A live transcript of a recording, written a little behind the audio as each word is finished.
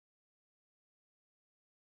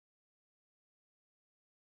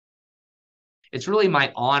It's really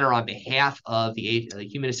my honor on behalf of the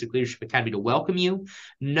Humanistic Leadership Academy to welcome you.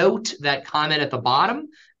 Note that comment at the bottom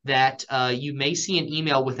that you may see an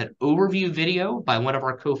email with an overview video by one of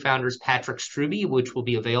our co-founders, Patrick Struby, which will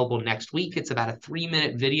be available next week. It's about a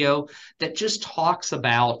 3-minute video that just talks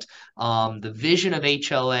about the vision of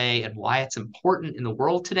HLA and why it's important in the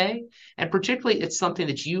world today. And particularly, it's something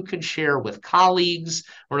that you can share with colleagues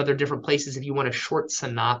or other different places if you want a short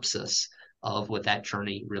synopsis of what that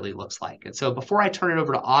journey really looks like. And so before I turn it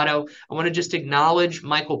over to Otto, I want to just acknowledge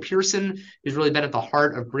Michael Pearson, who's really been at the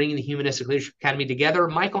heart of bringing the Humanistic Leadership Academy together.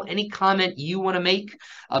 Michael, any comment you want to make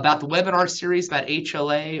about the webinar series, about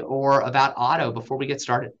HLA, or about Otto before we get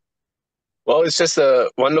started? Well, it's just a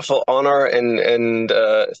wonderful honor, and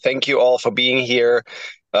thank you all for being here.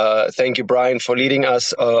 Thank you, Brian, for leading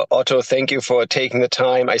us. Otto, thank you for taking the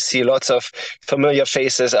time. I see lots of familiar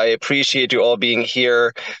faces. I appreciate you all being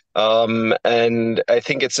here. And I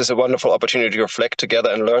think it's just a wonderful opportunity to reflect together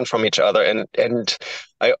and learn from each other. And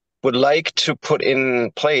I would like to put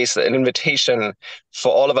in place an invitation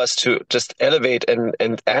for all of us to just elevate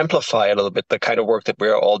and amplify a little bit the kind of work that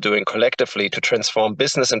we're all doing collectively to transform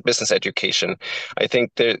business and business education. I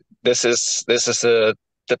think that this is the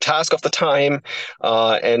task of the time,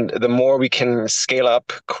 and the more we can scale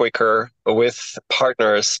up quicker with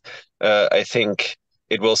partners, I think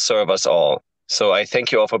it will serve us all. So I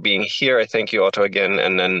thank you all for being here. I thank you, Otto, again,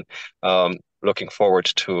 and then looking forward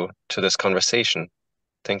to this conversation.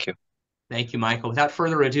 Thank you. Thank you, Michael. Without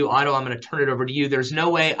further ado, Otto, I'm going to turn it over to you. There's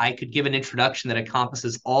no way I could give an introduction that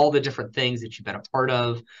encompasses all the different things that you've been a part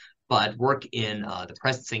of, but work in the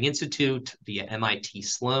Presencing Institute, via MIT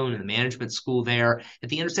Sloan and the management school there, at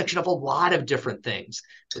the intersection of a lot of different things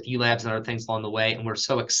with ULabs and other things along the way. And we're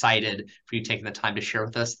so excited for you taking the time to share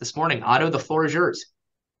with us this morning. Otto, the floor is yours.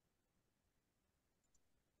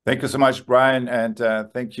 Thank you so much, Brian, and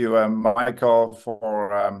thank you, Michael,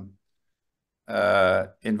 for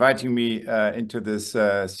inviting me into this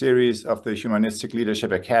series of the Humanistic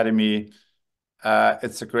Leadership Academy.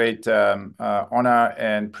 It's a great honor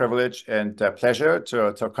and privilege and pleasure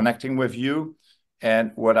to connecting with you.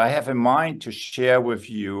 And what I have in mind to share with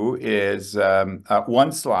you is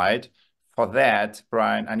one slide. For that,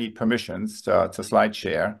 Brian, I need permissions to slide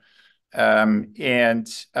share.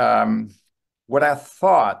 What I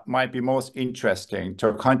thought might be most interesting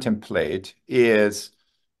to contemplate is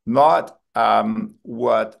not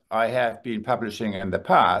what I have been publishing in the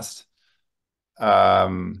past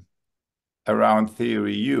around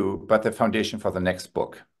Theory U, but the foundation for the next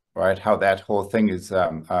book, right? How that whole thing is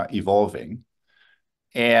evolving.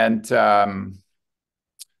 And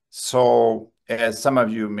so as some of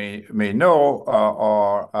you may know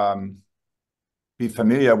or be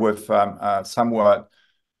familiar with somewhat,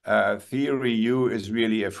 Theory U is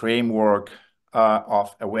really a framework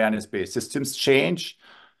of awareness-based systems change.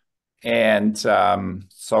 And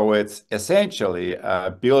so it's essentially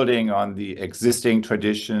building on the existing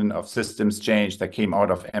tradition of systems change that came out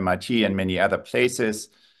of MIT and many other places.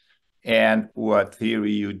 And what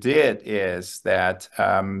Theory U did is that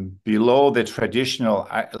below the traditional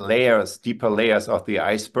layers, deeper layers of the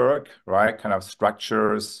iceberg, right, kind of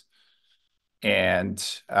structures and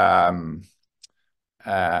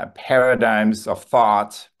paradigms of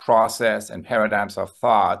thought, process and paradigms of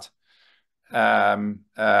thought,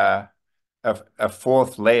 a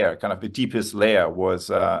fourth layer, kind of the deepest layer, was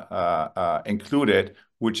included,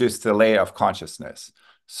 which is the layer of consciousness.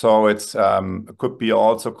 So it's could be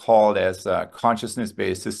also called as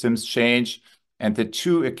consciousness-based systems change. And the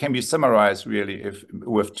two, it can be summarized really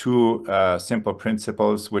with two simple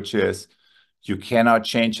principles, which is you cannot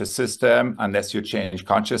change a system unless you change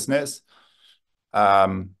consciousness.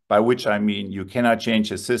 By which I mean you cannot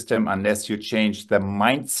change a system unless you change the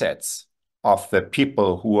mindsets of the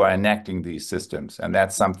people who are enacting these systems. And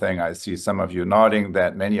that's something I see some of you nodding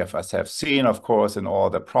that many of us have seen, of course, in all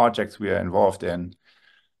the projects we are involved in.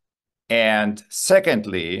 And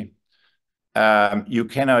secondly, you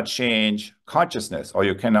cannot change consciousness or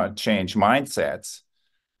you cannot change mindsets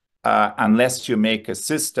unless you make a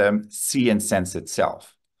system see and sense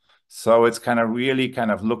itself. So it's kind of really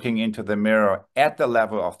kind of looking into the mirror at the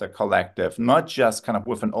level of the collective, not just kind of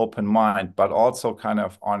with an open mind, but also kind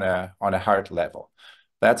of on a heart level.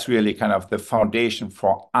 That's really kind of the foundation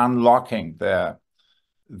for unlocking the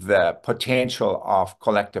potential of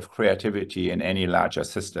collective creativity in any larger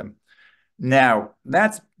system. Now,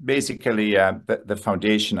 that's basically the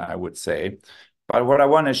foundation, I would say. But what I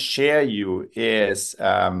want to share you is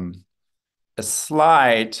a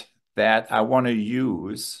slide that I want to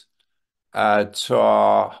use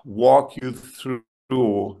to walk you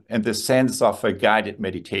through in the sense of a guided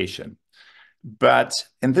meditation. But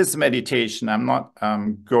in this meditation, I'm not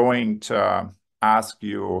going to ask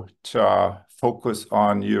you to focus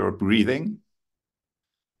on your breathing,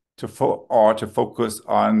 to focus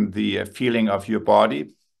on the feeling of your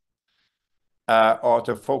body, or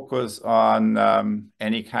to focus on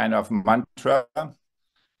any kind of mantra.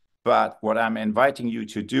 But what I'm inviting you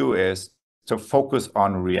to do is to focus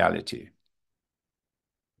on reality,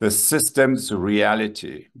 the system's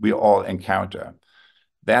reality we all encounter.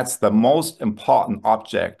 That's the most important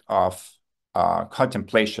object of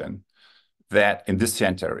contemplation that in this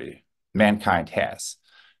century mankind has.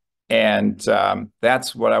 And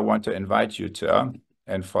that's what I want to invite you to.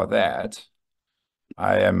 And for that,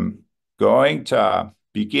 I am going to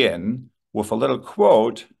begin with a little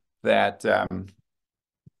quote that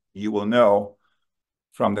you will know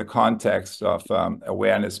from the context of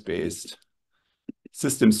awareness-based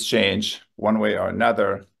systems change one way or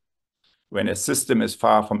another. When a system is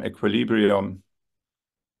far from equilibrium,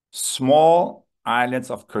 small islands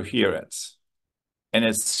of coherence in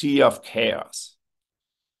a sea of chaos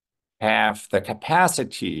have the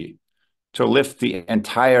capacity to lift the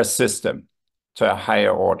entire system to a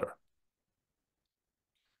higher order.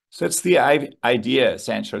 So it's the idea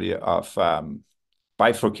essentially of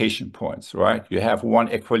bifurcation points, right? You have one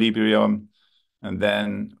equilibrium, and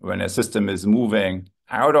then when a system is moving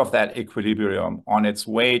out of that equilibrium on its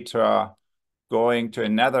way to going to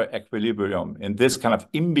another equilibrium in this kind of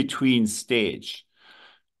in-between stage,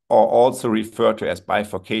 or also referred to as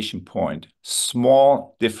bifurcation point,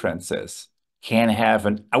 small differences can have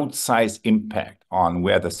an outsized impact on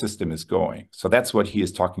where the system is going. So that's what he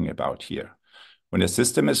is talking about here. When a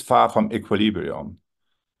system is far from equilibrium,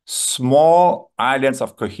 small islands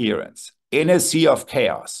of coherence in a sea of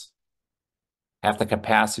chaos have the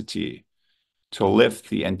capacity to lift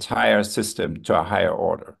the entire system to a higher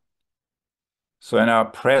order. So in our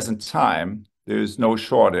present time, there is no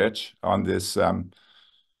shortage on this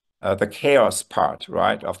the chaos part,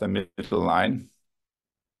 right, of the middle line.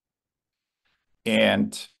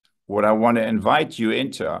 And what I want to invite you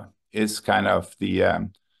into is kind of the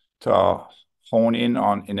to hone in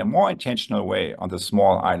on, in a more intentional way, on the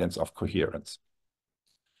small islands of coherence.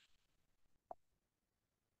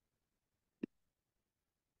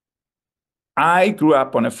 I grew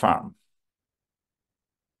up on a farm.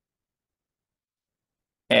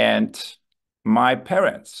 And my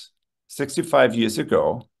parents, 65 years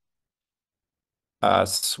ago,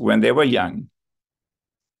 when they were young,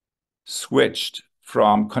 switched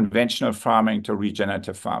from conventional farming to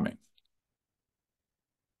regenerative farming.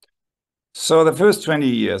 So the first 20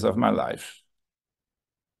 years of my life,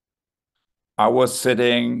 I was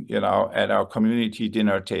sitting, at our community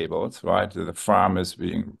dinner tables, right? The farm is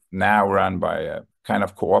being now run by a kind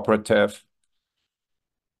of cooperative.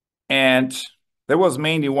 And there was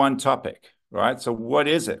mainly one topic, right? So what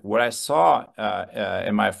is it? What I saw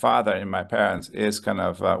in my father and my parents is kind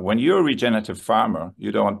of when you're a regenerative farmer,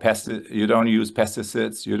 you don't use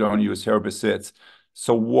pesticides, you don't use herbicides.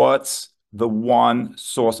 So what's the one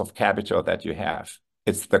source of capital that you have?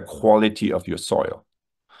 It's the quality of your soil.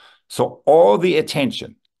 So all the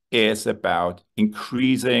attention is about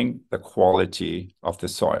increasing the quality of the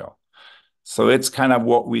soil. So it's kind of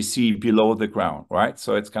what we see below the ground, right?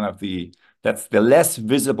 So it's kind of that's the less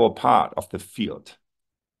visible part of the field.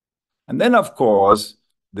 And then, of course,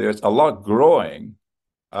 there's a lot growing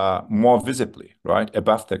more visibly, right,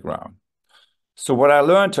 above the ground. So what I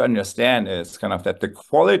learned to understand is kind of that the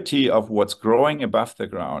quality of what's growing above the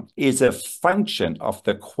ground is a function of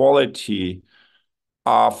the quality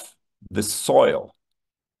of the soil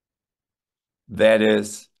that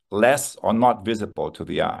is less or not visible to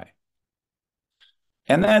the eye.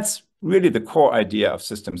 And that's really the core idea of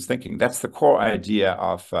systems thinking. That's the core idea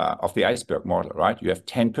of the iceberg model, right? You have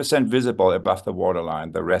 10% visible above the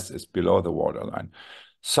waterline, the rest is below the waterline.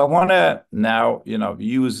 So I want to now,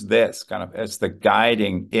 use this kind of as the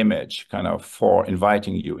guiding image kind of for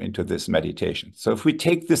inviting you into this meditation. So if we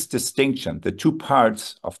take this distinction, the two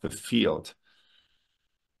parts of the field,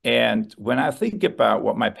 and when I think about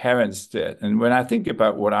what my parents did, and when I think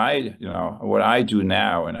about what I do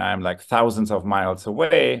now, and I'm like thousands of miles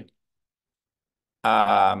away,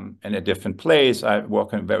 in a different place, I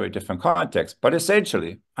work in a very different context, but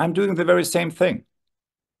essentially, I'm doing the very same thing.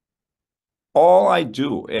 All I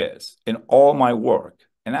do is, in all my work,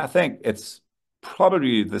 and I think it's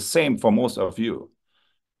probably the same for most of you,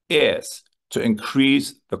 is to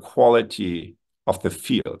increase the quality of the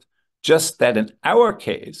field. Just that in our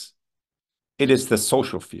case, it is the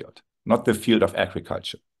social field, not the field of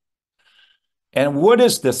agriculture. And what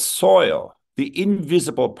is the soil, the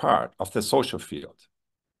invisible part of the social field?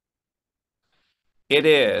 It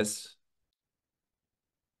is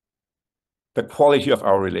the quality of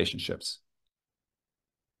our relationships.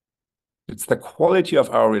 It's the quality of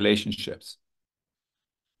our relationships.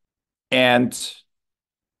 And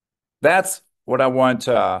that's what I want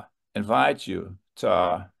to invite you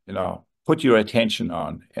to, put your attention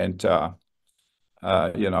on and,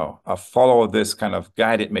 follow this kind of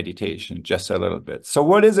guided meditation just a little bit. So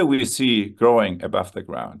what is it we see growing above the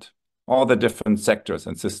ground? All the different sectors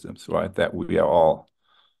and systems, right, that we are all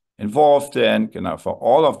involved in, for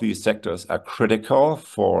all of these sectors are critical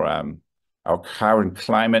for our current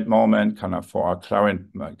climate moment, for our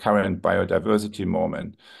current biodiversity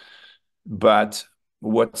moment. But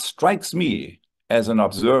what strikes me as an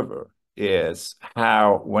observer is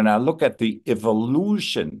how, when I look at the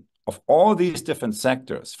evolution of all these different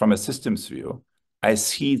sectors from a systems view, I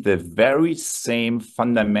see the very same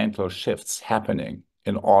fundamental shifts happening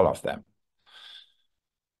in all of them.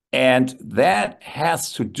 And that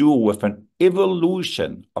has to do with an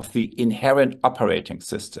evolution of the inherent operating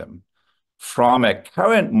system from a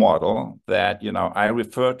current model that, I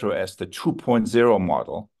refer to as the 2.0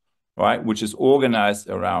 model, right, which is organized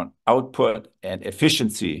around output and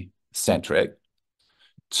efficiency centric,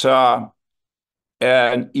 to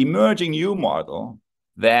an emerging new model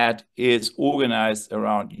that is organized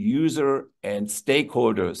around user and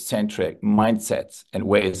stakeholder centric mindsets and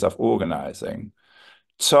ways of organizing,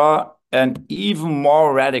 to an even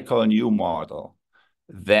more radical new model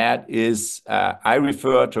that is, I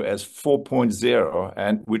refer to as 4.0,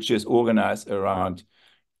 and which is organized around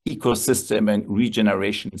ecosystem and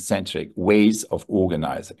regeneration-centric ways of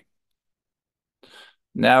organizing.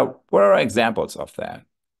 Now, what are examples of that?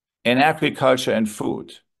 In agriculture and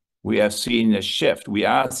food, we have seen a shift. We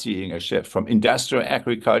are seeing a shift from industrial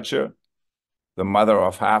agriculture, the mother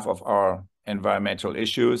of half of our environmental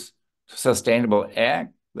issues, to sustainable ag.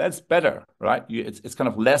 That's better, right? It's kind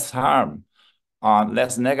of less harm, on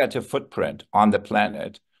less negative footprint on the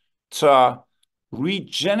planet, to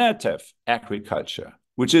regenerative agriculture,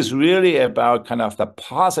 which is really about kind of the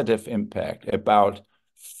positive impact about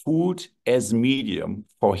food as medium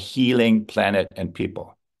for healing planet and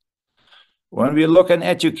people. When we look at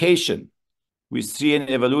education, we see an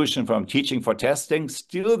evolution from teaching for testing,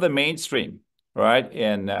 still the mainstream, right,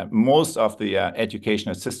 in most of the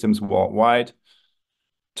educational systems worldwide,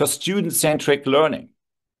 to student-centric learning.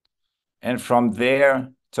 And from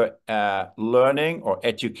there to learning or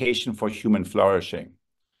education for human flourishing.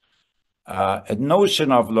 A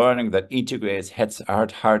notion of learning that integrates head,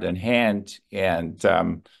 heart, and hand.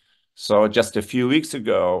 And so just a few weeks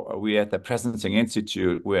ago, we at the Presencing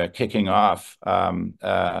Institute were kicking off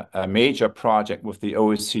a major project with the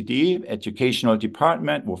OECD educational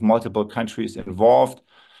department with multiple countries involved,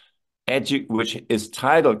 which is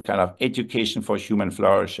titled kind of Education for Human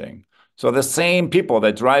Flourishing. So the same people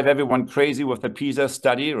that drive everyone crazy with the PISA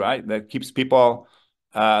study, right, that keeps people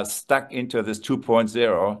stuck into this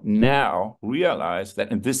 2.0, now realize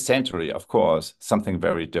that in this century, of course, something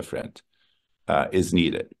very different is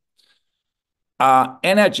needed.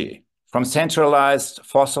 Energy, from centralized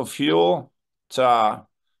fossil fuel to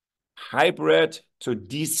hybrid to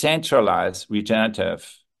decentralized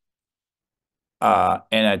regenerative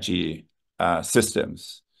energy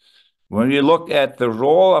systems. When we look at the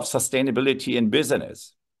role of sustainability in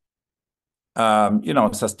business,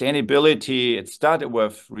 sustainability, it started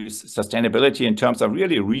with sustainability in terms of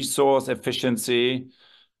really resource efficiency,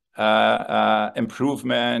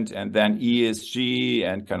 improvement, and then ESG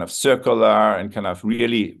and kind of circular and kind of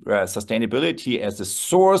really sustainability as a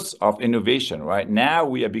source of innovation. Right now,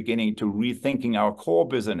 we are beginning to rethinking our core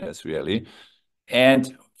business really.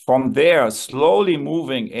 And from there, slowly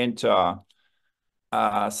moving into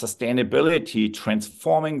sustainability,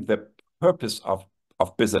 transforming the purpose of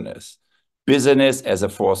business as a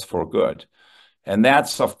force for good. And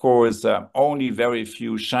that's, of course, only very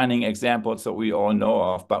few shining examples that we all know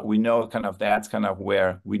of, but we know kind of that's kind of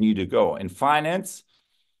where we need to go. In finance,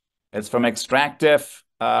 it's from extractive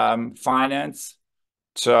finance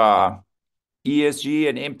to ESG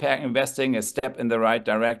and impact investing, a step in the right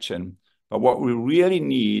direction. But what we really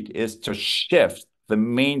need is to shift the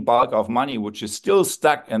main bulk of money, which is still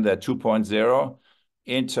stuck in the 2.0,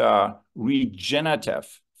 into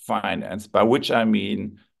regenerative finance, by which I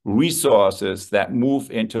mean resources that move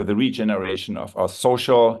into the regeneration of our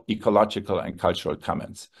social, ecological, and cultural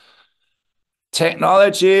commons.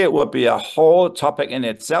 Technology would be a whole topic in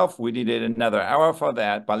itself. We needed another hour for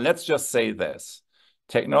that, but let's just say this.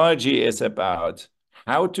 Technology is about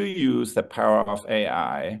how to use the power of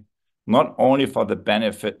AI, not only for the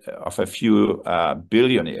benefit of a few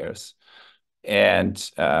billionaires and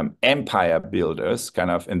empire builders kind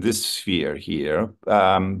of in this sphere here,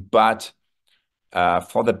 but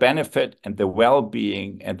for the benefit and the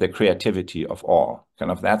well-being and the creativity of all.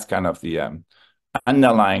 That's kind of the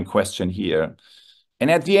underlying question here. And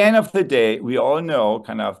at the end of the day, we all know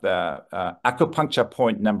kind of the acupuncture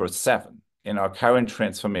point number 7 in our current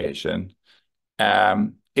transformation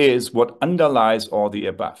is what underlies all the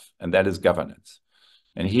above, and that is governance.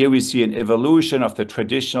 And here we see an evolution of the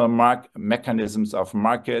traditional mechanisms of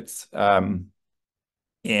markets and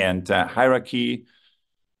hierarchy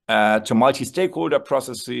to multi-stakeholder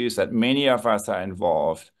processes that many of us are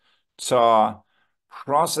involved, to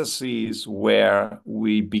processes where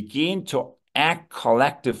we begin to act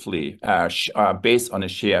collectively based on a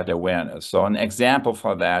shared awareness. So an example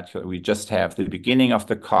for that, we just have the beginning of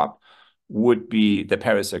the COP, would be the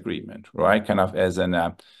Paris Agreement, right? Kind of as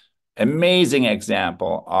an amazing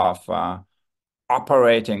example of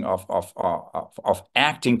operating, of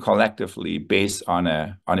acting collectively based on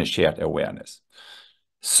a shared awareness.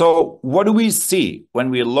 So what do we see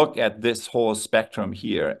when we look at this whole spectrum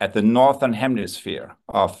here at the northern hemisphere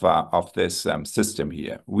of this system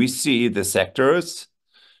here? We see the sectors,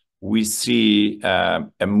 we see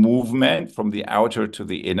a movement from the outer to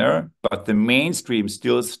the inner, but the mainstream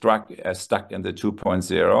still stuck in the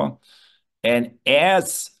 2.0. And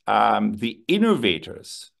as the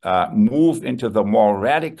innovators move into the more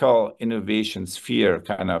radical innovation sphere,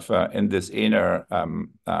 kind of in this inner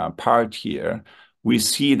part here, we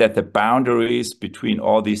see that the boundaries between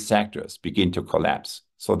all these sectors begin to collapse.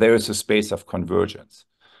 So there is a space of convergence.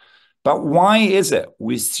 But why is it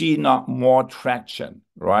we see not more traction,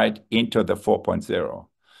 right, into the 4.0?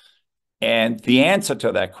 And the answer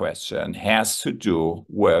to that question has to do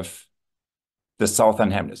with the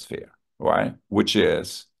southern hemisphere, right, which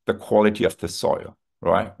is the quality of the soil,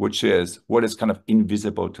 right, which is what is kind of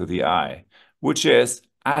invisible to the eye, which is,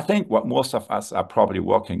 I think, what most of us are probably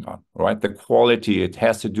working on, right? The quality, it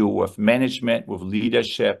has to do with management, with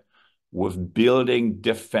leadership, with building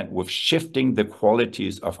different, with shifting the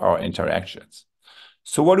qualities of our interactions.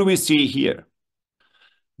 So what do we see here?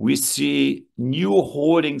 We see new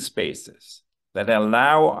holding spaces that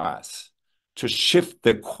allow us to shift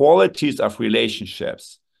the qualities of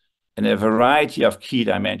relationships in a variety of key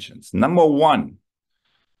dimensions. Number one,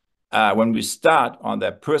 when we start on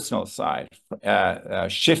the personal side,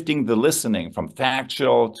 shifting the listening from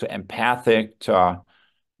factual to empathic to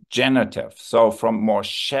generative, so from more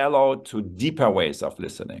shallow to deeper ways of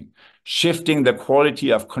listening, shifting the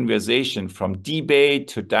quality of conversation from debate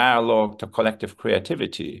to dialogue to collective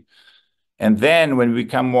creativity. And then when we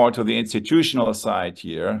come more to the institutional side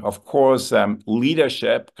here, of course,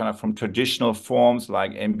 leadership kind of from traditional forms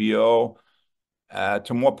like MBO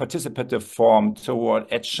to more participative form, to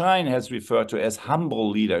what Ed Schein has referred to as humble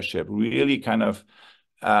leadership, really kind of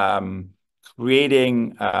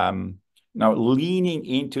creating, now leaning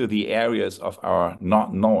into the areas of our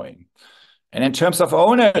not knowing. And in terms of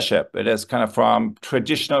ownership, it is kind of from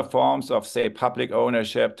traditional forms of, say, public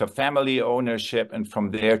ownership to family ownership, and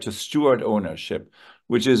from there to steward ownership,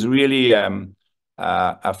 which is really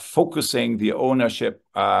focusing the ownership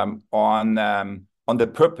on the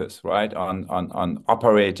purpose, right? On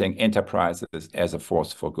operating enterprises as a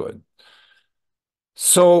force for good.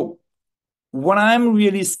 So what I'm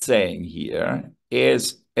really saying here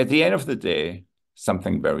is, at the end of the day,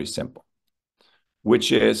 something very simple,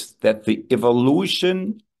 which is that the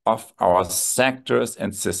evolution of our sectors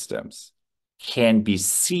and systems can be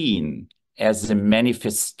seen as a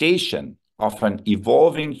manifestation of an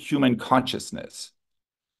evolving human consciousness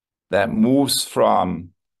that moves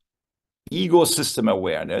from ecosystem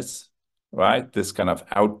awareness, right? This kind of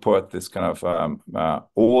output, this kind of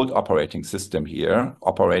old operating system here,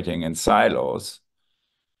 operating in silos,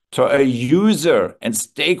 to a user and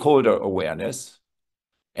stakeholder awareness,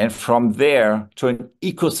 and from there to an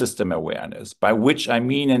ecosystem awareness, by which I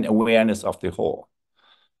mean an awareness of the whole.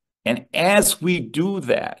 And as we do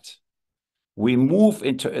that, we move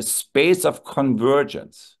into a space of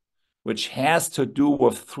convergence, which has to do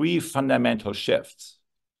with 3 fundamental shifts: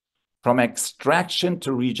 from extraction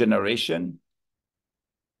to regeneration,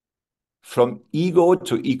 from ego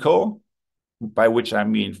to eco, by which I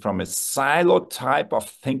mean from a silo type of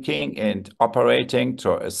thinking and operating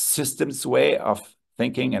to a systems way of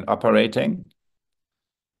thinking and operating.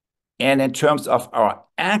 And in terms of our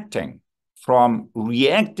acting, from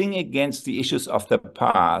reacting against the issues of the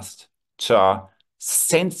past to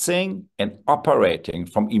sensing and operating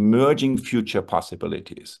from emerging future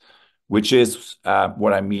possibilities, which is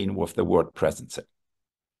what I mean with the word presencing.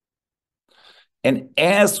 And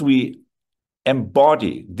as we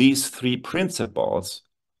embody these 3 principles,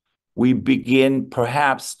 we begin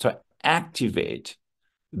perhaps to activate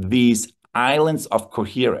these islands of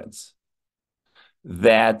coherence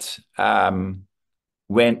that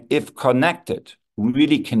when, if connected,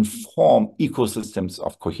 really can form ecosystems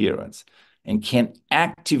of coherence and can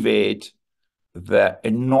activate the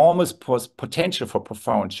enormous potential for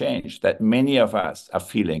profound change that many of us are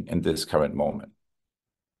feeling in this current moment.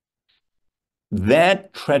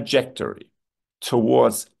 That trajectory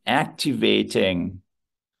towards activating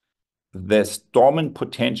this dormant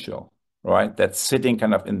potential, right, that's sitting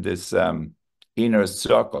kind of in this inner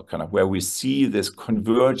circle, kind of where we see this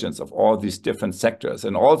convergence of all these different sectors,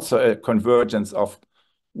 and also a convergence of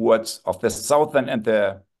what's of the southern and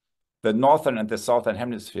the northern and the southern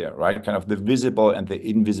hemisphere, right? Kind of the visible and the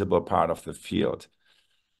invisible part of the field.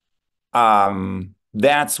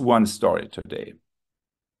 That's one story today.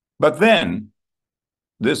 But then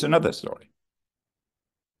there's another story.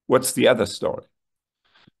 What's the other story?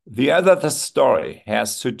 The other story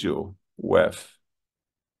has to do with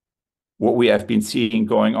what we have been seeing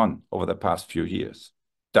going on over the past few years.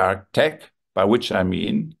 Dark tech, by which I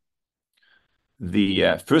mean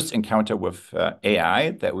the first encounter with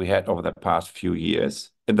AI that we had over the past few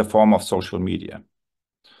years in the form of social media.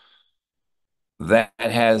 That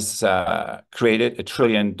has created a $1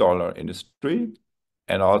 trillion industry,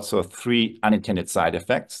 and also 3 unintended side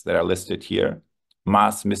effects that are listed here: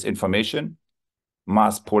 mass misinformation,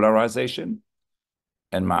 mass polarization,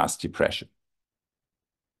 and mass depression.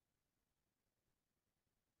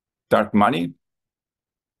 Dark money,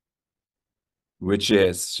 which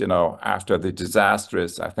is, you know, after the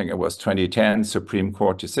disastrous, I think it was 2010 Supreme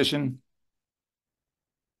Court decision,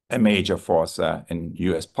 a major force in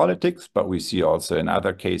US politics, but we see also in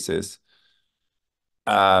other cases.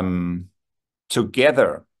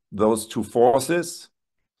 Together, those two forces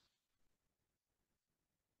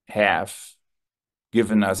have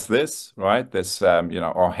given us this, right? This,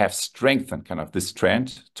 or have strengthened kind of this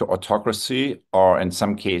trend to autocracy, or in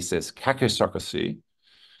some cases, kakistocracy,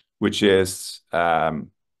 which is the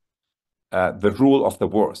rule of the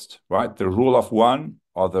worst, right? The rule of one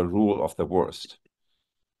or the rule of the worst.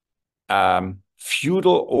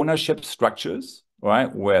 Feudal ownership structures,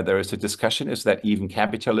 right? Where there is a discussion, is that even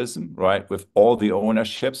capitalism, right? With all the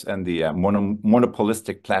ownerships and the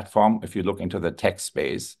monopolistic platform, if you look into the tech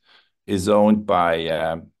space, is owned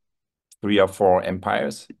by 3 or 4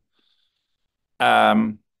 empires.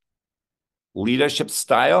 Leadership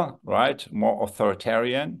style, right? More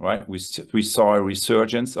authoritarian, right? We saw a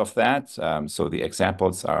resurgence of that. So the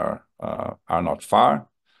examples are not far.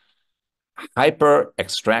 Hyper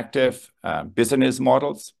extractive business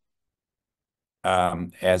models,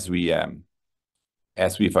 as we,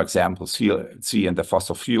 for example, see in the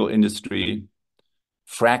fossil fuel industry.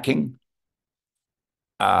 Fracking,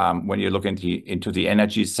 when you look into the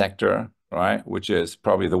energy sector, right, which is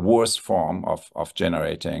probably the worst form of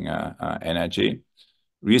generating energy.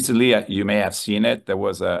 Recently, you may have seen it, there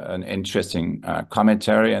was an interesting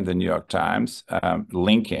commentary in the New York Times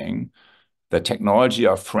linking the technology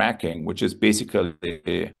of fracking, which is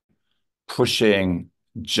basically pushing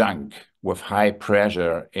junk with high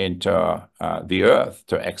pressure into the earth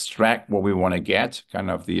to extract what we want to get,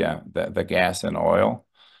 kind of the gas and oil,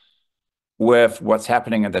 with what's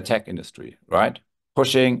happening in the tech industry, right?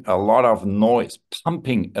 Pushing a lot of noise,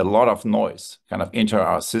 pumping a lot of noise kind of into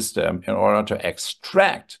our system in order to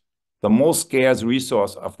extract the most scarce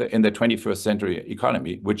resource in the 21st century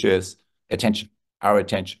economy, which is attention, our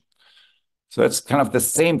attention. So it's kind of the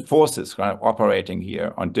same forces kind of operating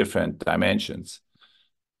here on different dimensions.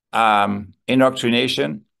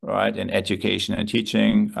 Indoctrination, right, in education and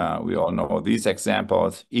teaching. We all know these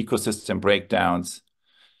examples. Ecosystem breakdowns.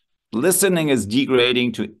 Listening is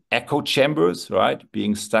degrading to echo chambers, right?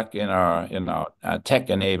 Being stuck in our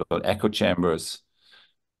tech-enabled echo chambers.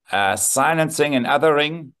 Silencing and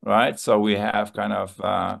othering, right? So we have kind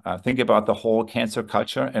of think about the whole cancer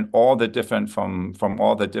culture and all the different from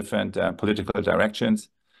all the different political directions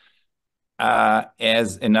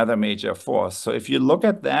as another major force. So if you look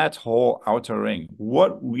at that whole outer ring,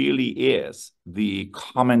 what really is the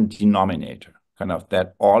common denominator kind of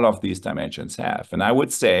that all of these dimensions have? And I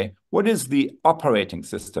would say, what is the operating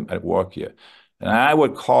system at work here? And I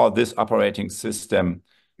would call this operating system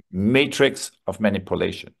matrix of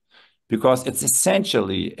manipulation, because it's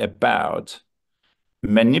essentially about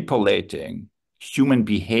manipulating human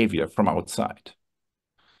behavior from outside.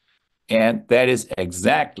 And that is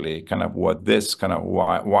exactly kind of what this kind of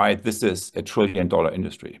why this is a $1 trillion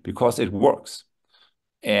industry, because it works.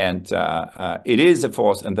 And it is a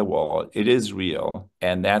force in the world. It is real.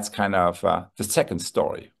 And that's kind of the second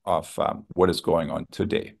story of what is going on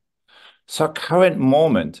today. So current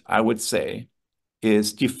moment, I would say,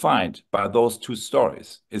 is defined by those two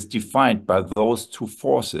stories, is defined by those two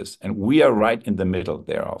forces, and we are right in the middle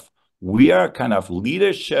thereof. We are kind of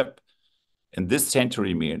leadership in this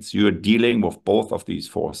century means you're dealing with both of these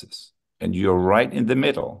forces, and you're right in the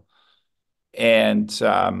middle. And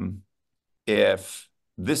if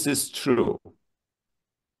this is true,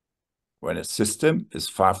 when a system is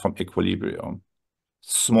far from equilibrium,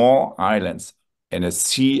 small islands in a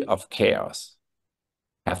sea of chaos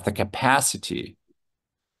have the capacity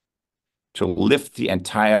to lift the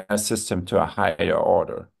entire system to a higher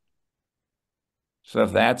order. So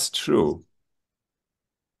if that's true,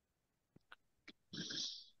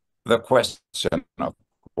 the question, of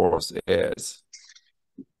course, is,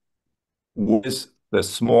 what is the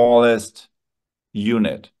smallest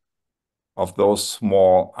unit of those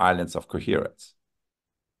small islands of coherence?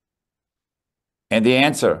 And the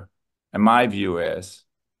answer, in my view, is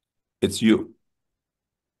it's you.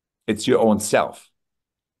 It's your own self.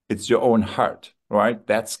 It's your own heart, right?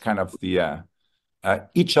 That's kind of the,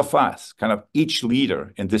 each of us, kind of each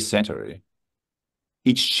leader in this century,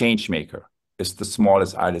 each change maker is the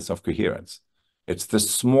smallest islands of coherence. It's the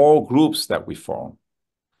small groups that we form.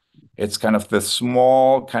 It's kind of the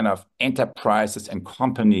small kind of enterprises and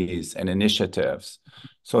companies and initiatives.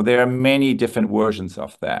 So there are many different versions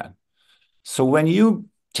of that. So when you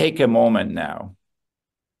take a moment now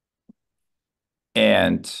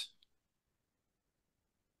and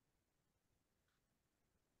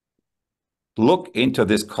look into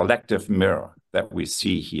this collective mirror that we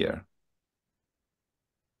see here,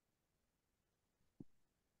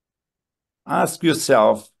 ask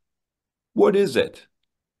yourself, what is it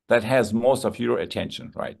that has most of your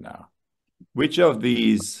attention right now? Which of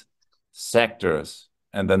these sectors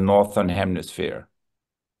in the Northern Hemisphere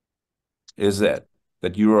is it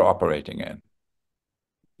that you are operating in?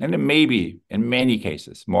 And it may be, in many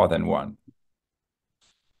cases, more than one.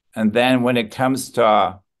 And then when it comes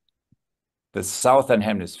to the Southern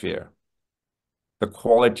Hemisphere, the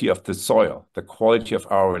quality of the soil, the quality of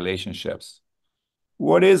our relationships,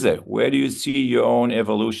 what is it? Where do you see your own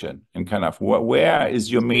evolution? And kind of where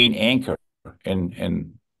is your main anchor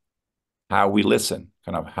in how we listen,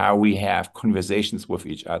 kind of how we have conversations with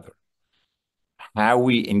each other, how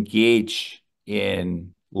we engage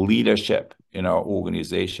in leadership in our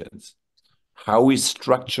organizations, how we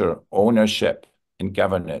structure ownership and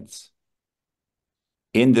governance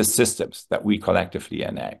in the systems that we collectively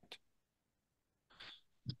enact.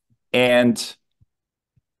 And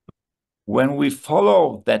when we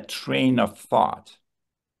follow that train of thought,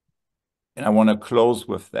 and I want to close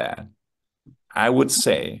with that, I would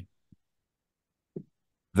say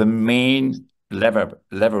the main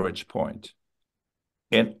leverage point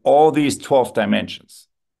in all these 12 dimensions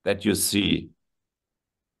that you see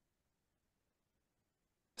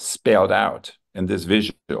spelled out in this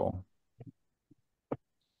visual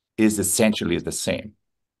is essentially the same.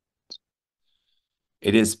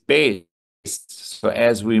 It is based, so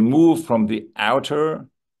as we move from the outer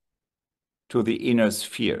to the inner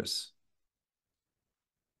spheres,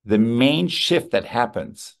 the main shift that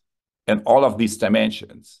happens in all of these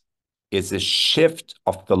dimensions is a shift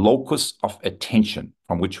of the locus of attention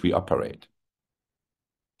from which we operate.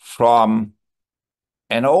 From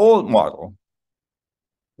an old model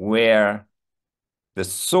where the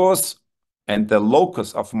source and the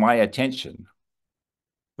locus of my attention,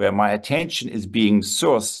 where my attention is being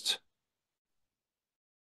sourced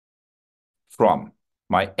from,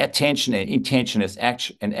 my attention and intention is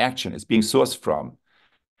action, and action is being sourced from,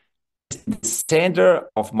 is the center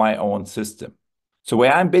of my own system. So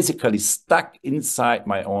where I'm basically stuck inside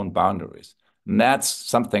my own boundaries. And that's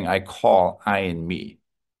something I call I and me.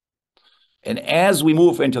 And as we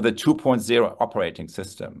move into the 2.0 operating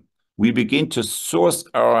system, we begin to source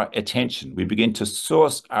our attention. We begin to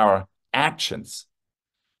source our actions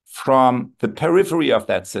from the periphery of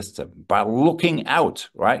that system by looking out,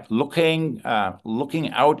 right? Looking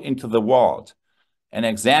out into the world. And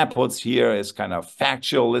examples here is kind of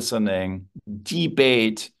factual listening,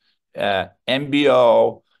 debate,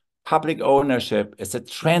 MBO, public ownership. It's a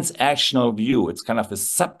transactional view. It's kind of a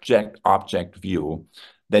subject-object view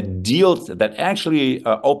that actually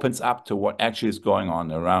opens up to what actually is going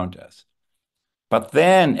on around us. But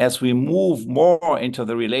then as we move more into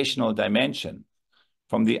the relational dimension,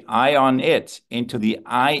 from the I on it into the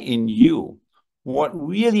I in you, what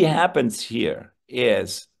really happens here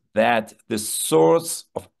is that the source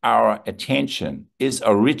of our attention is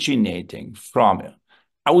originating from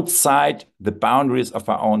outside the boundaries of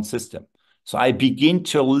our own system. So I begin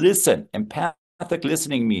to listen. Empathic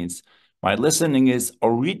listening means my listening is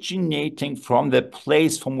originating from the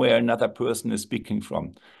place from where another person is speaking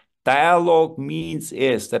from. dialogue means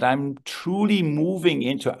is that I'm truly moving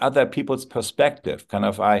into other people's perspective. Kind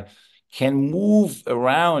of, I can move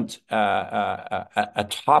around a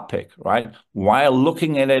topic, right, while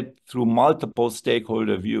looking at it through multiple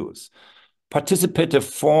stakeholder views. Participative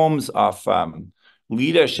forms of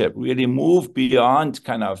leadership really move beyond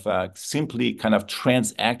kind of simply kind of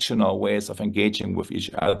transactional ways of engaging with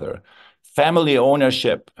each other. Family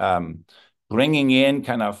ownership, bringing in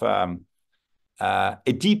kind of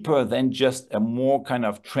a deeper than just a more kind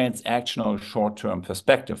of transactional short-term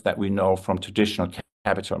perspective that we know from traditional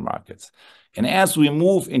capital markets. And as we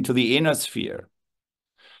move into the inner sphere,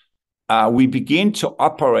 we begin to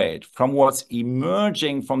operate from what's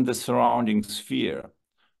emerging from the surrounding sphere,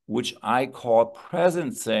 which I call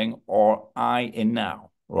presencing or I in now,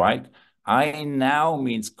 right? I in now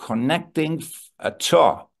means connecting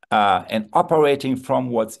to and operating from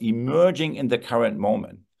what's emerging in the current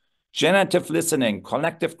moment. Generative listening,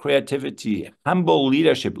 collective creativity, humble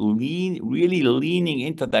leadership, really leaning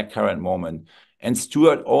into that current moment, and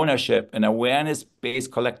steward ownership and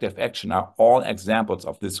awareness-based collective action are all examples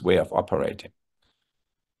of this way of operating.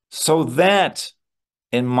 So that,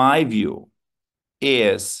 in my view,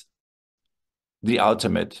 is the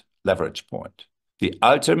ultimate leverage point. The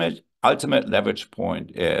ultimate leverage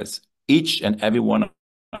point is each and every one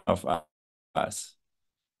of us,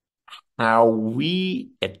 how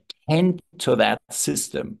we attend to that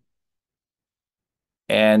system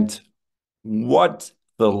and what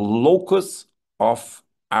the locus of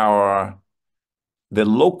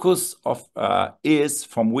is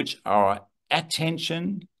from which our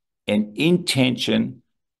attention and intention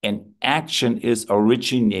and action is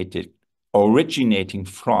originating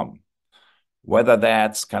from, whether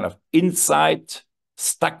that's kind of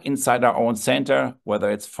stuck inside our own center, whether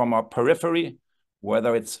it's from our periphery,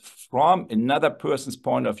 whether it's from another person's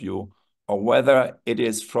point of view, or whether it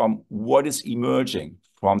is from what is emerging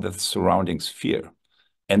from the surrounding sphere.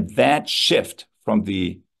 And that shift from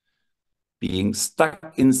the being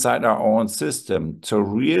stuck inside our own system to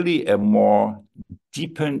really a more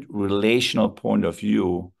deepened relational point of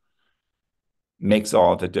view makes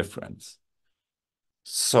all the difference.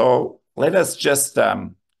 So let us just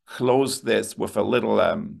close this with a little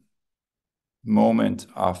moment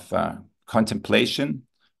of contemplation,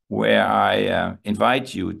 where I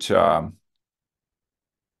invite you to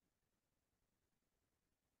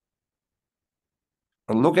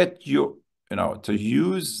look at to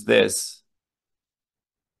use this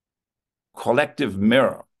collective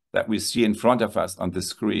mirror that we see in front of us on the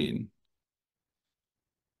screen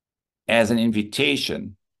as an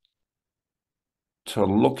invitation to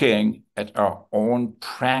looking at our own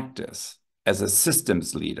practice as a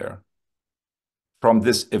systems leader from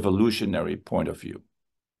this evolutionary point of view.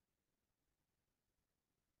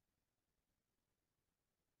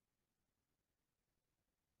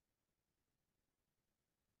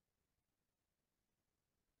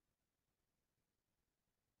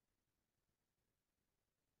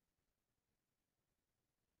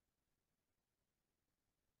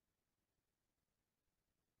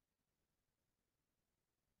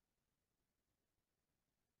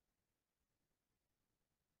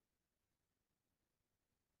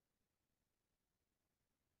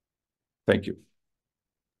 Thank you.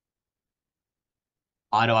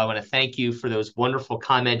 Otto, I want to thank you for those wonderful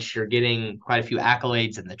comments. You're getting quite a few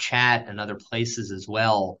accolades in the chat and other places as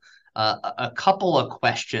well. A couple of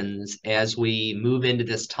questions as we move into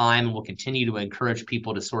this time, and we'll continue to encourage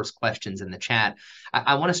people to source questions in the chat.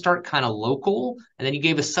 I want to start kind of local, and then you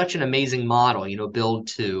gave us such an amazing model, build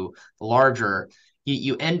to larger.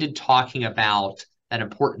 You ended talking about that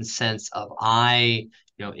important sense of I,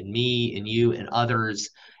 in me, in you, and others.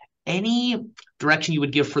 Any direction you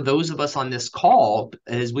would give for those of us on this call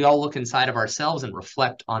as we all look inside of ourselves and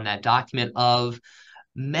reflect on that document of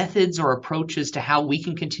methods or approaches to how we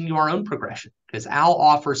can continue our own progression? Because Al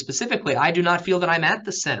offers specifically, I do not feel that I'm at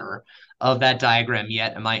the center of that diagram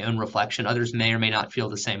yet in my own reflection. Others may or may not feel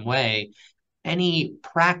the same way. Any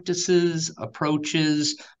practices,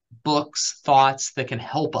 approaches, books, thoughts that can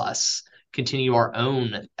help us continue our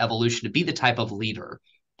own evolution to be the type of leader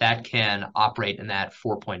that can operate in that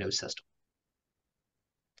 4.0 system?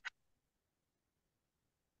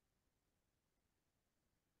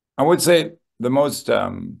 I would say the most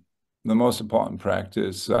important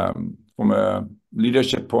practice from a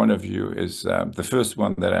leadership point of view is the first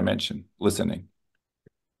one that I mentioned, listening.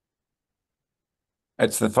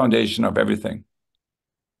 It's the foundation of everything.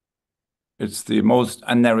 It's the most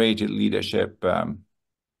unnarrated leadership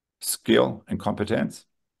skill and competence.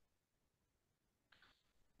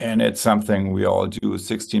 And it's something we all do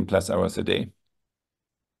 16 plus hours a day,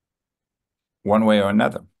 one way or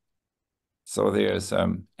another. So there's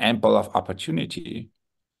ample of opportunity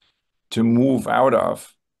to move out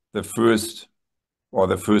of the first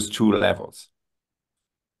two levels.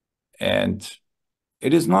 And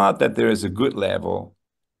it is not that there is a good level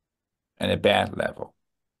and a bad level.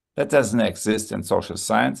 That doesn't exist in social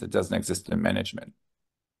science. It doesn't exist in management.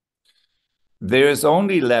 There's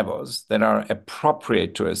only levels that are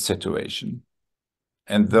appropriate to a situation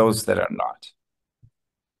and those that are not.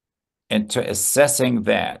 And to assessing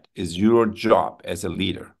that is your job as a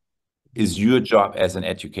leader, is your job as an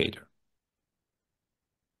educator.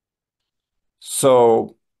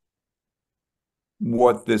 So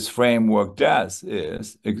what this framework does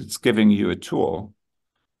is it's giving you a tool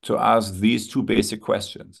to ask these two basic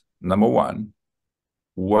questions. Number one,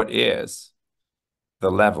 what is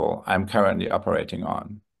the level I'm currently operating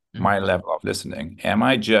on, my level of listening? Am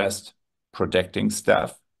I just projecting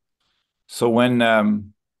stuff? So when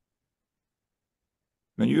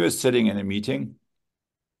you are sitting in a meeting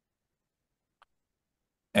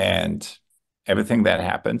and everything that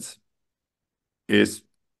happens is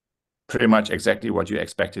pretty much exactly what you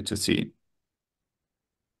expected to see,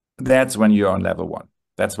 that's when you're on level one.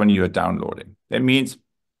 That's when you're downloading. That means,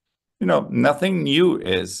 nothing new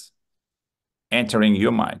is entering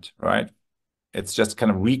your mind, right? It's just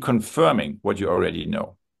kind of reconfirming what you already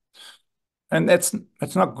know. And that's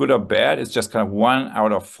not good or bad. It's just kind of 1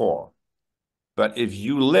 out of 4. But if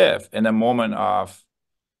you live in a moment of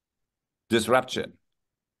disruption,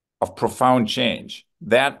 of profound change,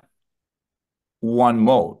 that one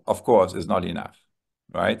mode, of course, is not enough,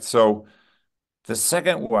 right? So the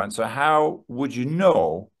second one, so how would you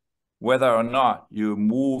know whether or not you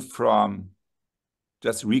move from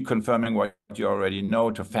just reconfirming what you already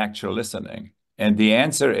know to factual listening? And the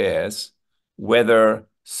answer is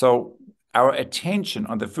so our attention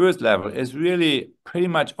on the first level is really pretty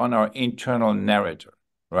much on our internal narrator,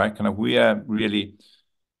 right? Kind of we are really,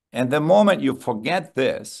 and the moment you forget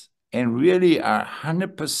this and really are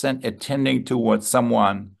 100% attending to what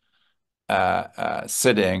someone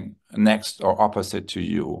sitting next or opposite to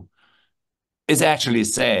you is actually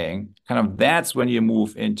saying, kind of that's when you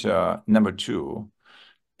move into number two.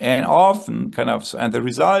 And often and the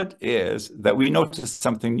result is that we notice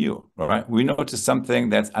something new, right? We notice something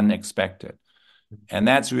that's unexpected. And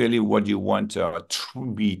that's really what you want to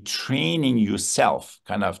be training yourself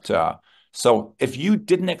so if you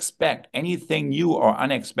didn't expect anything new or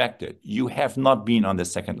unexpected, you have not been on the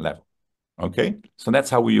second level, okay? So that's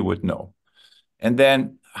how you would know. And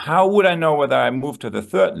then how would I know whether I move to the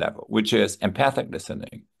third level, which is empathic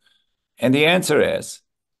listening? And the answer is,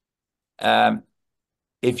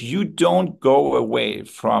 if you don't go away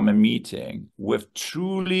from a meeting with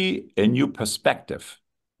truly a new perspective,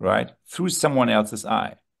 right, through someone else's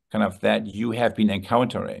eye, kind of that you have been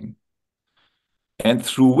encountering, and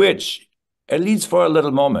through which, at least for a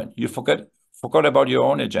little moment, you forgot about your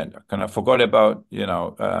own agenda, kind of forgot about,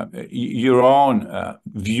 your own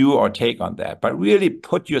view or take on that, but really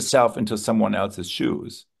put yourself into someone else's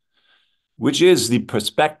shoes, which is the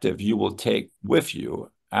perspective you will take with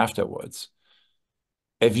you afterwards.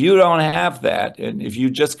 If you don't have that, and if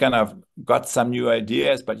you just kind of got some new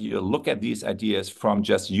ideas, but you look at these ideas from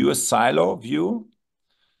just your silo view,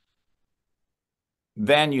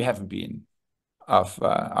 then you haven't been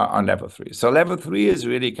on level 3. So level 3 is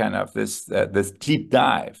really kind of this deep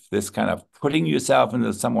dive, this kind of putting yourself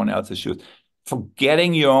into someone else's shoes,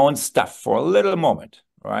 forgetting your own stuff for a little moment,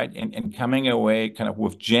 right? And coming away kind of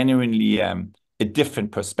with genuinely a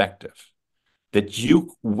different perspective that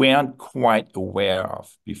you weren't quite aware of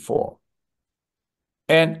before.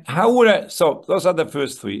 And how would I, so those are the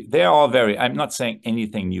first 3. They're all I'm not saying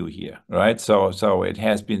anything new here, right? So it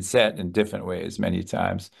has been said in different ways many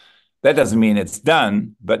times. That doesn't mean it's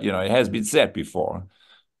done, but it has been said before.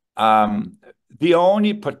 The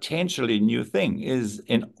only potentially new thing is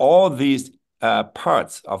in all these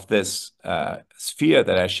parts of this sphere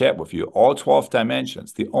that I shared with you, all 12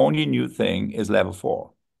 dimensions, the only new thing is level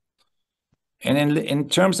 4. And in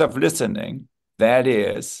terms of listening, that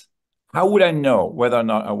is, how would I know whether or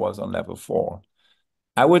not I was on level 4?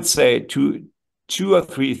 I would say two or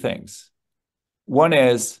 3 things. One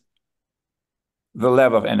is the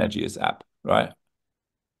level of energy is up, right?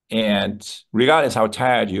 And regardless how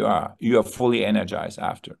tired you are fully energized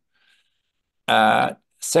after.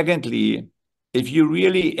 Secondly, if you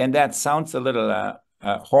really, and that sounds a little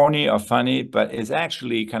horny or funny, but it's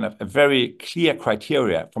actually kind of a very clear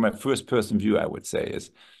criteria from a first-person view, I would say, is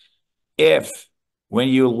if when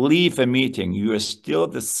you leave a meeting, you are still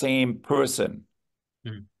the same person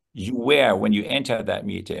you were when you entered that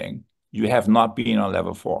meeting, you have not been on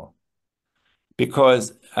level 4.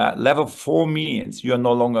 because level 4 means you're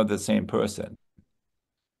no longer the same person.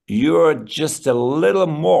 You're just a little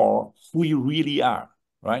more who you really are,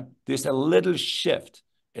 right? There's a little shift,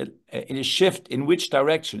 a shift in which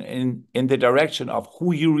direction? In the direction of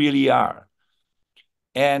who you really are.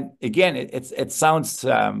 And again, it sounds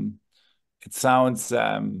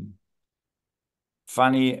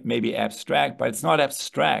funny, maybe abstract, but it's not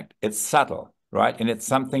abstract. It's subtle, right? And it's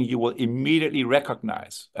something you will immediately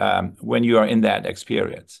recognize when you are in that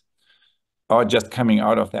experience or just coming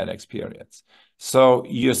out of that experience. So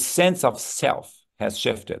your sense of self has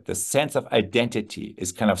shifted. The sense of identity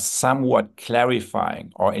is kind of somewhat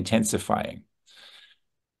clarifying or intensifying.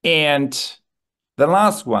 And the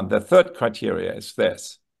last one, the third criteria is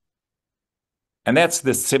this. And that's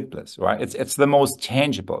the simplest, right? It's the most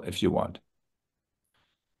tangible, if you want.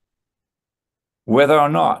 Whether or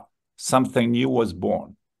not something new was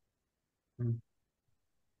born.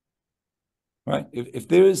 Right? If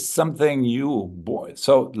there is something new born,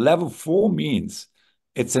 so level 4 means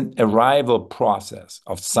it's an arrival process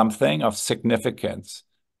of something of significance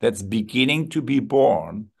that's beginning to be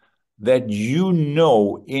born that you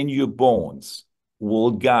know in your bones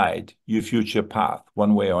will guide your future path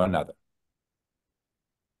one way or another.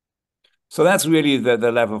 So that's really the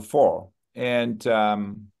level 4. And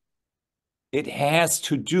it has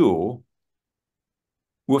to do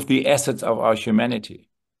with the essence of our humanity.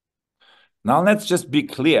 Now, let's just be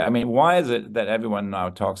clear. I mean, why is it that everyone now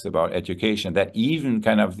talks about education, that even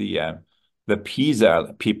kind of the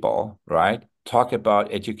PISA people, right, talk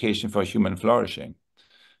about education for human flourishing?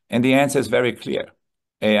 And the answer is very clear,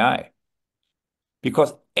 AI.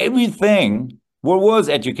 Because everything, what was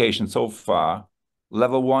education so far?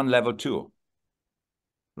 Level 1, level 2,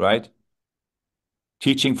 right?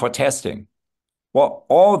 Teaching for testing. Well,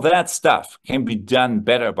 all that stuff can be done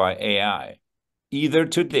better by AI, either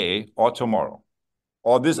today or tomorrow,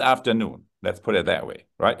 or this afternoon, let's put it that way,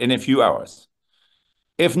 right? In a few hours,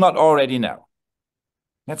 if not already now.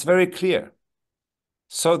 That's very clear.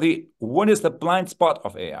 So what is the blind spot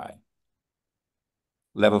of AI?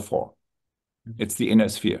 Level 4. It's the inner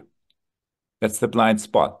sphere. That's the blind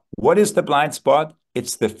spot. What is the blind spot?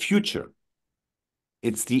 It's the future.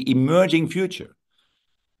 It's the emerging future.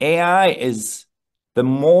 AI is the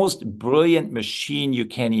most brilliant machine you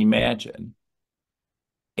can imagine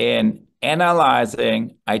in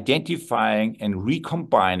analyzing, identifying, and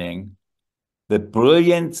recombining the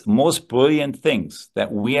most brilliant things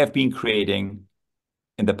that we have been creating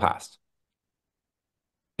in the past.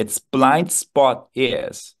 Its blind spot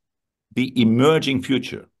is the emerging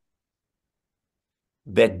future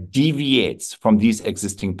that deviates from these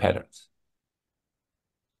existing patterns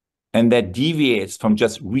and that deviates from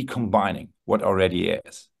just recombining what already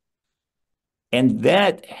is. And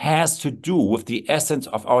that has to do with the essence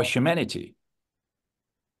of our humanity.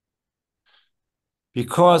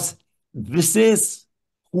 Because this is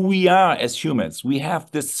who we are as humans. We have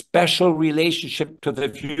this special relationship to the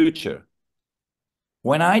future.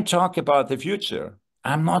 When I talk about the future,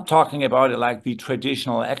 I'm not talking about it like the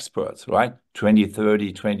traditional experts, right?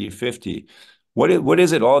 2030, 2050. What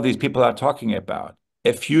is it all these people are talking about?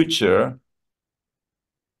 A future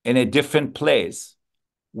in a different place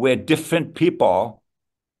where different people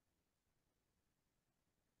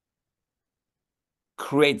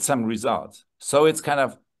create some results. So it's kind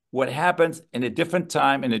of what happens in a different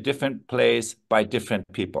time, in a different place by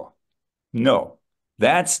different people. No,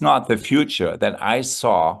 that's not the future that I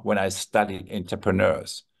saw when I studied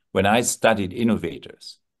entrepreneurs, when I studied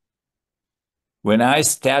innovators, when I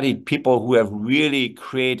studied people who have really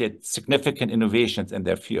created significant innovations in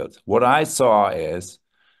their fields. What I saw is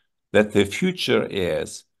that the future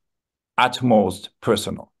is utmost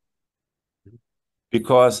personal.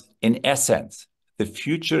 Because in essence, the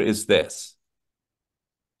future is this.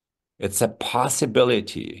 It's a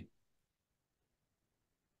possibility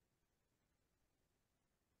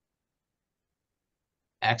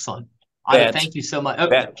Excellent. Otto, thank you so much.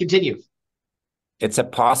 Continue. It's a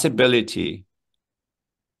possibility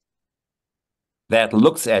that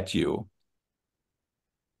looks at you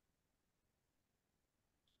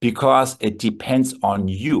because it depends on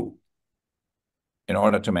you in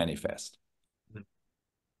order to manifest.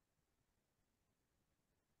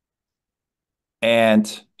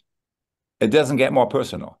 And it doesn't get more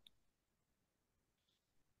personal.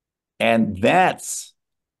 And that's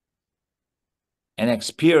an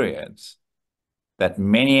experience that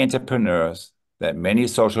many entrepreneurs, that many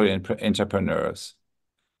social entrepreneurs,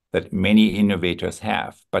 that many innovators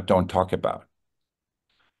have, but don't talk about.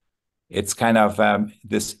 It's kind of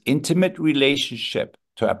this intimate relationship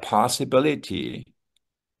to a possibility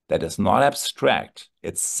that is not abstract,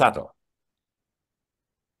 it's subtle.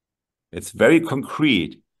 It's very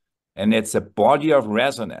concrete, and it's a body of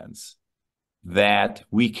resonance that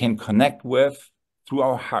we can connect with through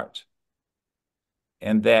our heart.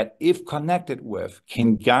 And that, if connected with,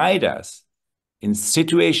 can guide us in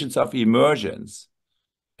situations of emergence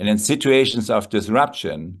and in situations of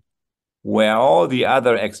disruption where all the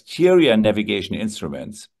other exterior navigation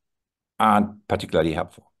instruments aren't particularly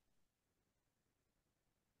helpful.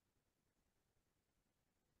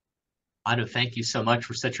 Otto, thank you so much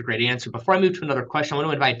for such a great answer. Before I move to another question, I want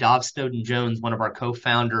to invite Dov Snowden-Jones, one of our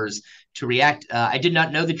co-founders, to react. I did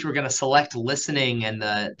not know that you were going to select listening and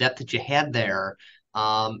the depth that you had there.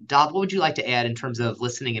 Dov, what would you like to add in terms of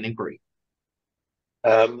listening and inquiry?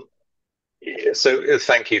 So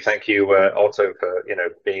thank you, Otto, for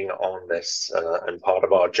being on this and part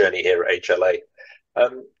of our journey here at HLA.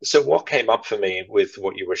 So what came up for me with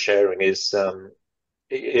what you were sharing is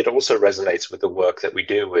it also resonates with the work that we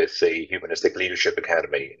do with the Humanistic Leadership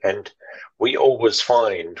Academy. And we always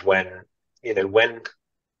find when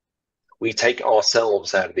we take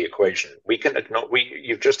ourselves out of the equation, we can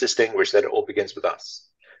you've just distinguished that it all begins with us.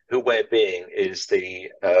 Who we're being is the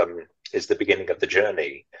beginning of the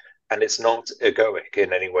journey. And it's not egoic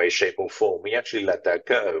in any way, shape, or form. We actually let that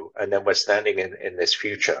go. And then we're standing in this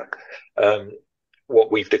future. What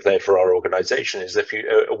we've declared for our organization is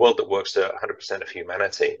a world that works to 100% of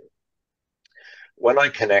humanity. When I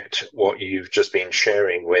connect what you've just been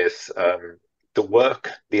sharing with the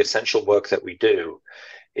essential work that we do,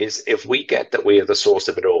 is if we get that we are the source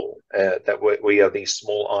of it all, that we are these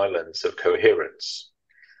small islands of coherence,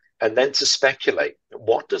 and then to speculate,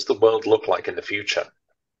 what does the world look like in the future?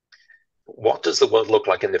 What does the world look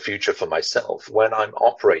like in the future for myself when I'm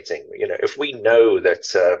operating? If we know that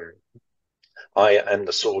I am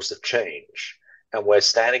the source of change, and we're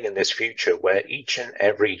standing in this future where each and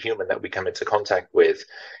every human that we come into contact with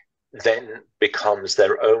then becomes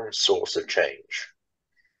their own source of change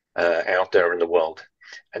out there in the world,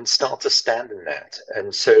 and start to stand in that.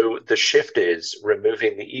 And so the shift is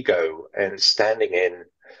removing the ego and standing in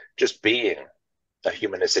just being a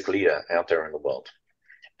humanistic leader out there in the world.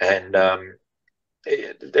 And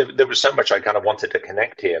there was so much I kind of wanted to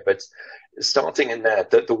connect here, but starting in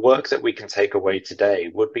that the work that we can take away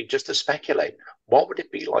today would be just to speculate. What would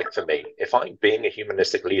it be like for me if I'm being a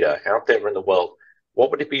humanistic leader out there in the world? What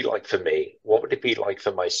would it be like for me? What would it be like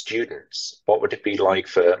for my students? What would it be like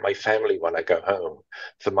for my family when I go home,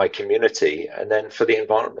 for my community, and then for the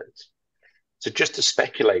environment? So just to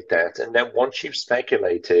speculate that, and then once you've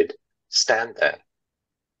speculated, stand there.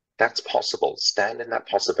 That's possible. Stand in that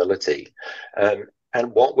possibility.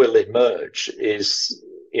 And what will emerge is,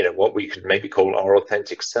 what we could maybe call our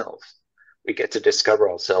authentic self. We get to discover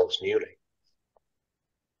ourselves newly.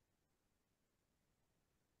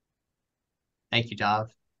 Thank you, Dov.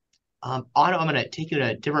 Otto, I'm going to take you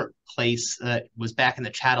to a different place that was back in the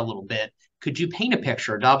chat a little bit. Could you paint a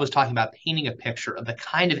picture? Dov was talking about painting a picture of the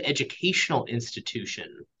kind of educational institution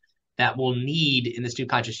that we'll need in this new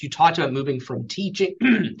conscious. You talked about moving from teaching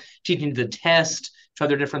to the test to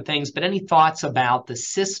other different things, but any thoughts about the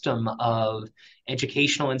system of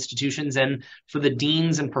educational institutions, and for the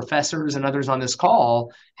deans and professors and others on this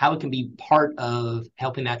call, how it can be part of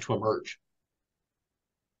helping that to emerge?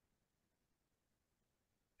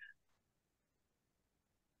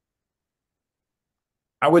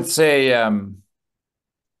 I would say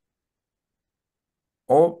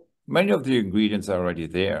many of the ingredients are already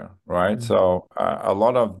there, right? Mm-hmm. So a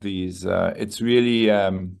lot of these, it's really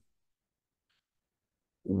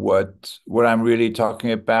what I'm really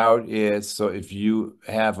talking about is, so if you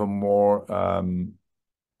have a more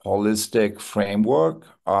holistic framework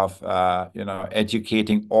of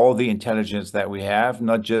educating all the intelligence that we have,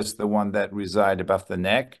 not just the one that reside above the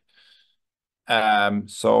neck.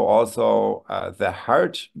 So also the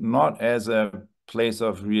heart, not as a place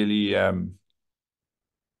of really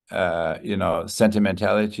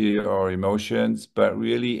sentimentality or emotions, but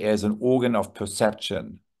really as an organ of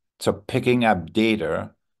perception. So picking up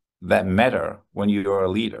data that matter when you're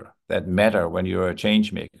a leader, that matter when you're a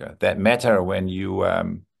change maker, that matter when you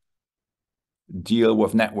deal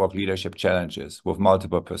with network leadership challenges with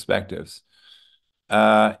multiple perspectives.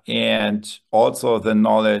 And also the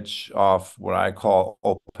knowledge of what I call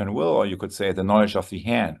open will, or you could say the knowledge of the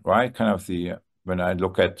hand, right? Kind of when I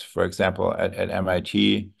look at, for example, at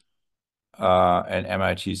MIT and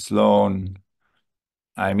MIT Sloan,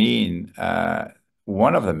 I mean,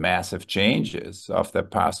 one of the massive changes of the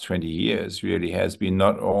past 20 years really has been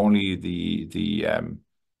not only the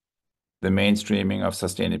mainstreaming of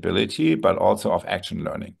sustainability, but also of action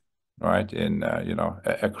learning, right? In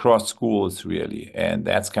across schools really, and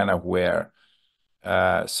that's kind of where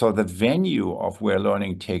So the venue of where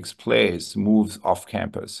learning takes place moves off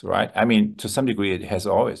campus, right? I mean, to some degree, it has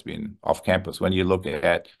always been off campus when you look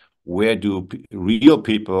at where do real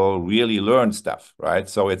people really learn stuff, right?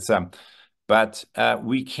 So it's but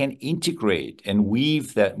we can integrate and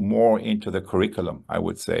weave that more into the curriculum, I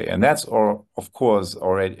would say, and that's of course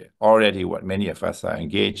already what many of us are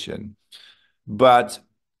engaged in. But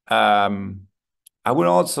I would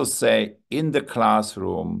also say in the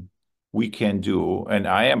classroom, we can do, and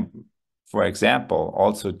I am, for example,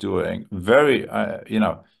 also doing very,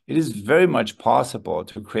 it is very much possible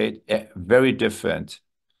to create very different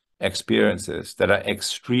experiences that are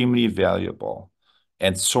extremely valuable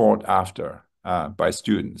and sought after by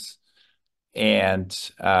students. And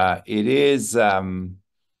it is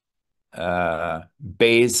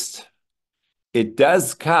based, it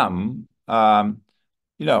does come,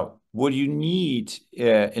 what you need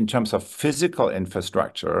in terms of physical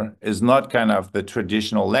infrastructure is not kind of the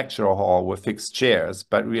traditional lecture hall with fixed chairs,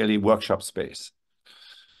 but really workshop space.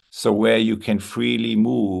 So where you can freely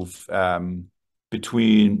move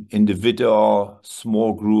between individual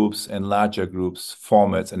small groups and larger groups,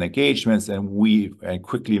 formats and engagements, and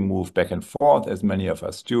quickly move back and forth, as many of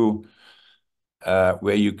us do.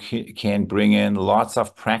 Where you can bring in lots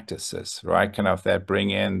of practices, right? Kind of that bring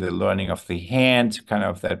in the learning of the hand, kind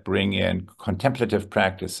of that bring in contemplative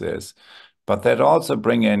practices, but that also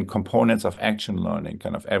bring in components of action learning,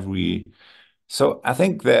 kind of every. So I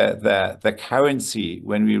think the currency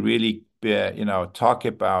when we really talk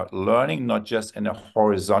about learning, not just in a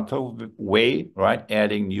horizontal way, right?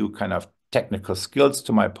 Adding new kind of technical skills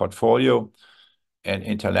to my portfolio and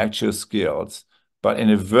intellectual skills, but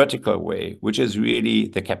in a vertical way, which is really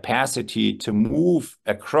the capacity to move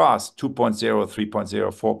across 2.0,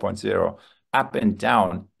 3.0, 4.0, up and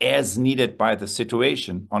down as needed by the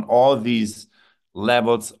situation on all these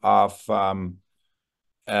levels of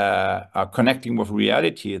connecting with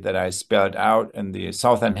reality that I spelled out in the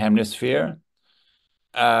Southern Hemisphere.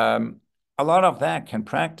 A lot of that can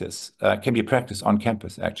be practiced on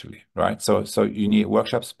campus, actually, right? So you need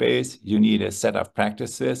workshop space, you need a set of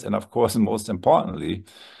practices, and of course, most importantly,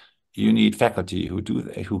 you need faculty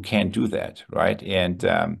who can do that, right?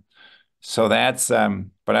 And so that's,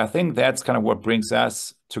 but I think that's kind of what brings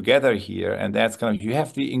us together here, and that's kind of, you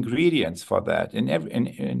have the ingredients for that in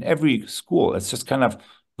every school. It's just kind of,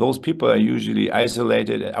 those people are usually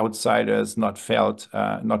isolated, outsiders, not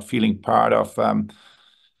feeling part of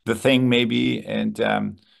the thing maybe. And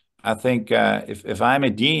I think if I'm a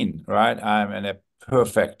dean, right, I'm in a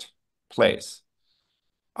perfect place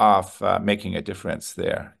of making a difference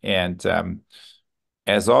there. And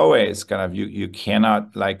as always, kind of you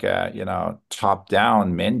cannot like top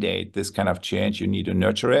down mandate this kind of change. You need to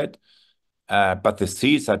nurture it. But the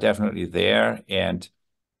seeds are definitely there. And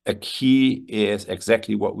a key is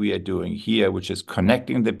exactly what we are doing here, which is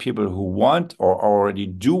connecting the people who want or already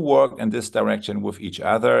do work in this direction with each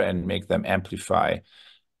other and make them amplify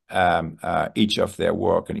each of their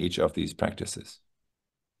work and each of these practices.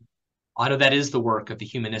 Otto, that is the work of the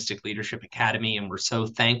Humanistic Leadership Academy, and we're so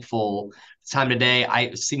thankful for the time today.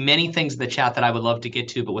 I see many things in the chat that I would love to get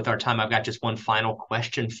to, but with our time, I've got just one final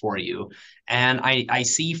question for you. And I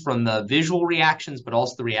see from the visual reactions, but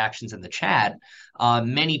also the reactions in the chat,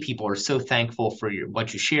 many people are so thankful for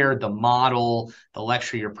what you shared, the model, the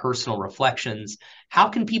lecture, your personal reflections. How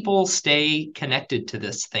can people stay connected to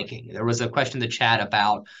this thinking? There was a question in the chat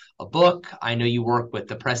about a book. I know you work with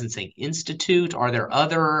the Presencing Institute. Are there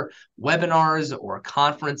other webinars or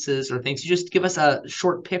conferences or things? You just give us a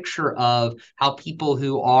short picture of how people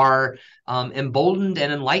who are emboldened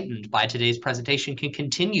and enlightened by today's presentation can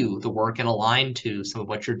continue the work and align to some of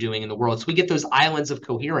what you're doing in the world. So we get those islands of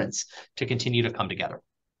coherence to continue to come together.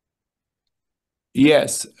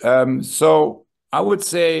 Yes. So I would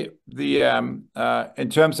say in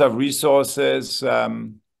terms of resources,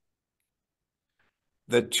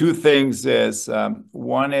 the two things is,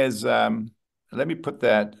 one is, let me put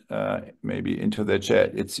that maybe into the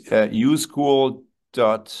chat. It's uschool.org,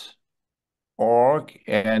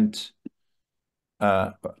 and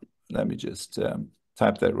let me just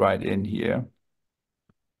type that right in here.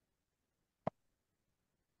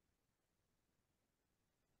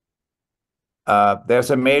 There's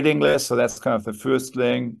a mailing list, so that's kind of the first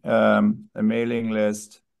link, a mailing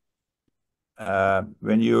list.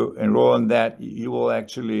 When you enroll in that, you will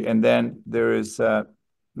actually, and then there is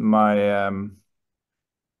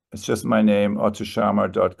it's just my name,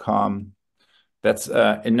 ottoscharmer.com. That's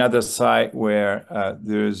another site where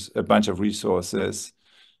there's a bunch of resources.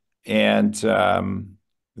 And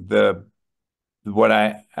the what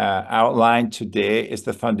I outlined today is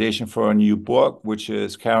the foundation for a new book, which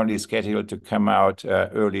is currently scheduled to come out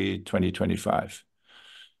early 2025.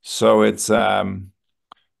 So it's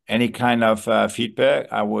any kind of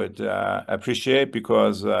feedback I would appreciate,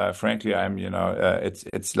 because frankly, I'm,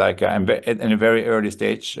 it's like I'm in a very early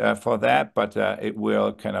stage for that, but it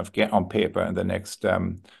will kind of get on paper in the next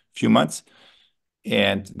few months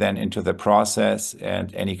and then into the process,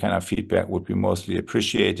 and any kind of feedback would be mostly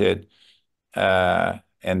appreciated.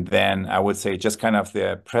 And then I would say just kind of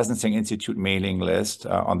the Presencing Institute mailing list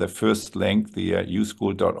on the first link, the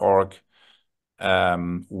uschool.org,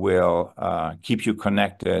 will keep you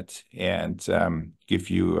connected and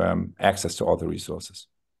give you access to all the resources.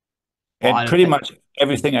 And pretty much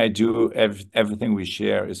everything I do, everything we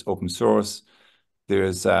share is open source.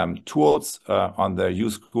 There's tools on the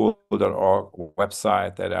uschool.org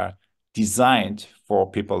website that are designed for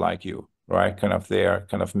people like you, right? They're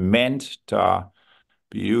kind of meant to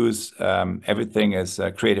be used. Everything is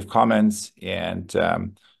Creative Commons, and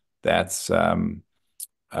that's what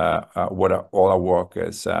all our work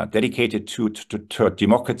is dedicated to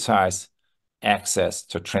democratize access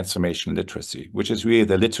to transformational literacy, which is really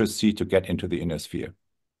the literacy to get into the inner sphere.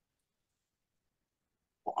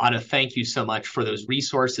 Otto, thank you so much for those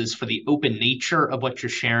resources, for the open nature of what you're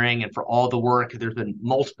sharing, and for all the work. There's been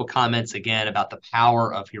multiple comments again about the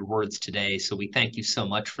power of your words today. So we thank you so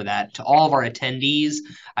much for that. To all of our attendees,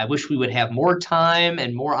 I wish we would have more time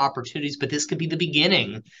and more opportunities, but this could be the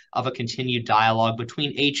beginning of a continued dialogue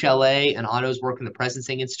between HLA and Otto's work in the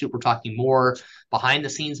Presencing Institute. We're talking more behind the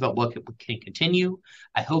scenes about what can continue.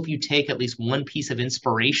 I hope you take at least one piece of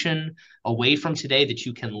inspiration away from today that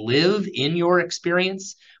you can live in your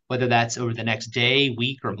experience, whether that's over the next day,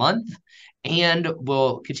 week, or month. And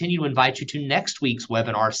we'll continue to invite you to next week's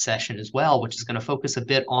webinar session as well, which is going to focus a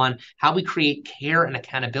bit on how we create care and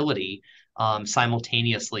accountability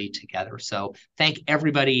simultaneously together. So thank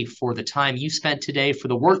everybody for the time you spent today, for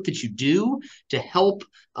the work that you do to help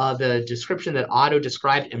the description that Otto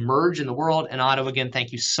described emerge in the world. And Otto, again,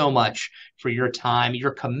 thank you so much for your time,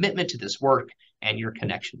 your commitment to this work, and your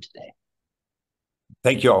connection today.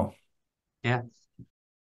 Thank you all. Yeah.